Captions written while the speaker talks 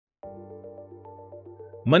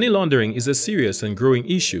Money laundering is a serious and growing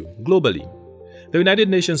issue globally. The United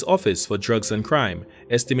Nations Office for Drugs and Crime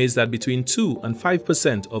estimates that between 2 and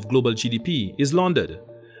 5% of global GDP is laundered.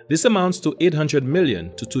 This amounts to 800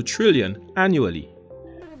 million to 2 trillion annually.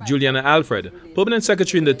 Juliana Alfred, Permanent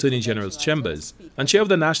Secretary in the Attorney General's Chambers and Chair of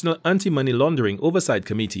the National Anti-Money Laundering Oversight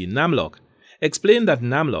Committee, NAMLOC, explained that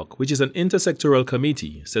NAMLOC, which is an intersectoral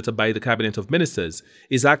committee set up by the Cabinet of Ministers,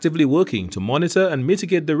 is actively working to monitor and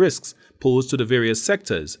mitigate the risks posed to the various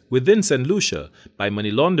sectors within Saint Lucia by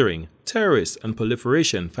money laundering, terrorist and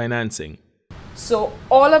proliferation financing. So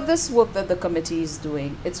all of this work that the committee is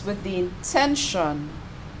doing, it's with the intention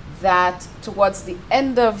that towards the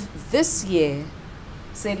end of this year,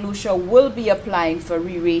 Saint Lucia will be applying for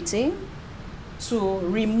re-rating to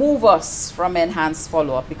remove us from enhanced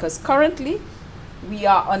follow-up, because currently we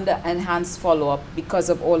are under enhanced follow-up because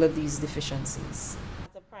of all of these deficiencies.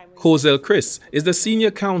 Kozel Chris is the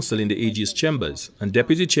senior counsel in the AG's chambers and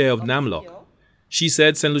deputy chair of NAMLOC. She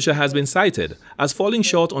said Saint Lucia has been cited as falling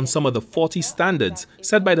short on some of the 40 standards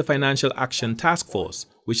set by the Financial Action Task Force,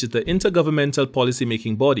 which is the intergovernmental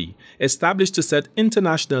policy-making body established to set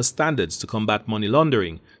international standards to combat money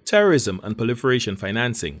laundering, terrorism and proliferation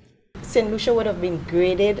financing. Saint Lucia would have been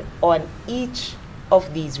graded on each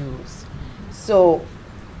of these rules. So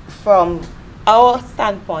from our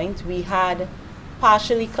standpoint, we had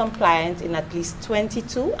partially compliant in at least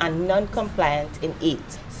 22 and non-compliant in 8.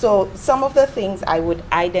 So some of the things I would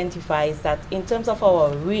identify is that in terms of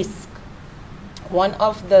our risk, one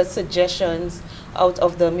of the suggestions out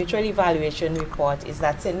of the mutual evaluation report is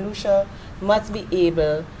that Saint Lucia must be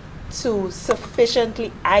able to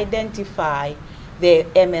sufficiently identify the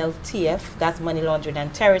MLTF, that's money laundering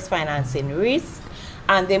and terrorist financing risk,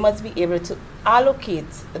 and they must be able to allocate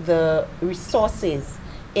the resources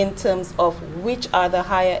in terms of which are the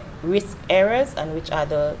higher risk areas and which are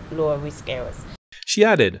the lower risk areas. She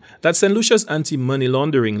added that Saint Lucia's anti-money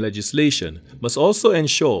laundering legislation must also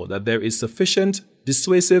ensure that there is sufficient,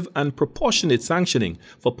 dissuasive and proportionate sanctioning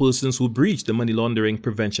for persons who breach the Money Laundering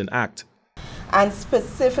Prevention Act. And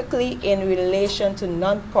specifically in relation to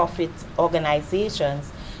non-profit organizations,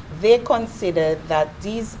 they consider that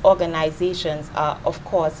these organizations are, of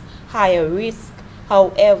course, higher risk.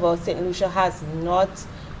 However, Saint Lucia has not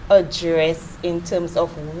addressed in terms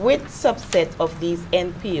of which subset of these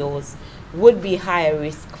NPOs would be higher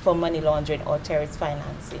risk for money laundering or terrorist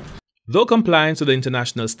financing. Though compliance with the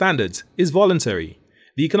international standards is voluntary,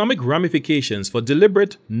 the economic ramifications for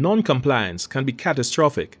deliberate non-compliance can be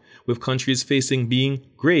catastrophic, with countries facing being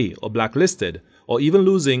grey or blacklisted or even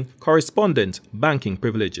losing correspondent banking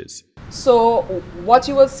privileges. So what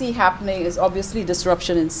you will see happening is obviously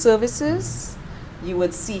disruption in services. You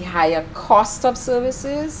would see higher cost of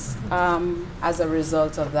services as a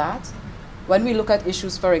result of that. When we look at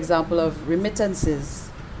issues, for example, of remittances,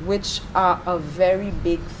 which are a very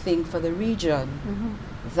big thing for the region,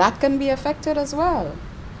 that can be affected as well.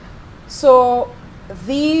 So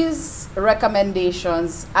these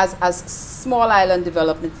recommendations, as small island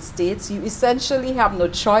development states, you essentially have no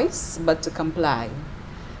choice but to comply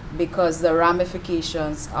because the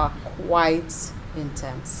ramifications are quite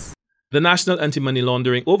intense. The National Anti-Money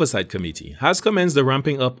Laundering Oversight Committee has commenced the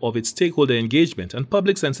ramping up of its stakeholder engagement and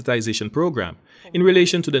public sensitization program in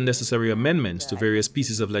relation to the necessary amendments to various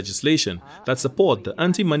pieces of legislation that support the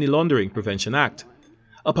Anti-Money Laundering Prevention Act.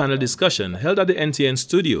 A panel discussion held at the NTN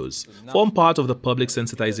studios formed part of the public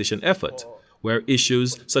sensitization effort, where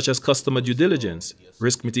issues such as customer due diligence,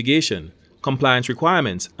 risk mitigation, compliance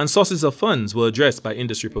requirements, and sources of funds were addressed by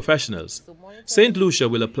industry professionals. Saint Lucia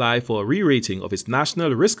will apply for a re-rating of its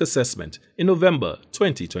National Risk Assessment in November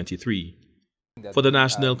 2023. For the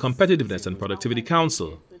National Competitiveness and Productivity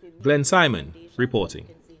Council, Glenn Simon reporting.